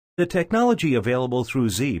The technology available through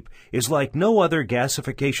ZEEP is like no other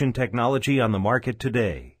gasification technology on the market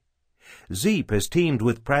today. ZEEP has teamed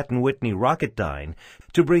with Pratt Whitney Rocketdyne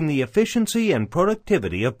to bring the efficiency and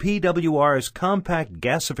productivity of PWRs Compact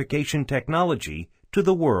Gasification Technology to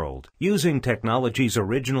the world. Using technologies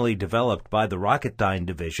originally developed by the Rocketdyne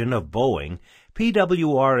division of Boeing,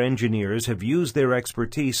 PWR engineers have used their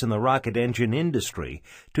expertise in the rocket engine industry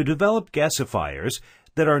to develop gasifiers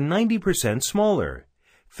that are 90% smaller,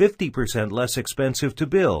 50% less expensive to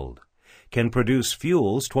build, can produce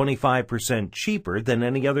fuels 25% cheaper than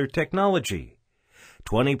any other technology,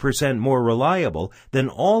 20% more reliable than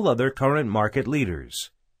all other current market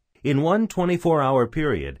leaders. In one 24-hour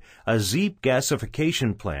period, a ZEEP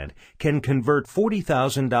gasification plant can convert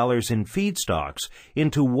 $40,000 in feedstocks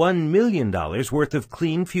into $1 million worth of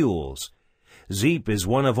clean fuels. ZEEP is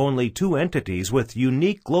one of only 2 entities with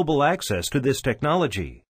unique global access to this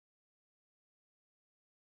technology.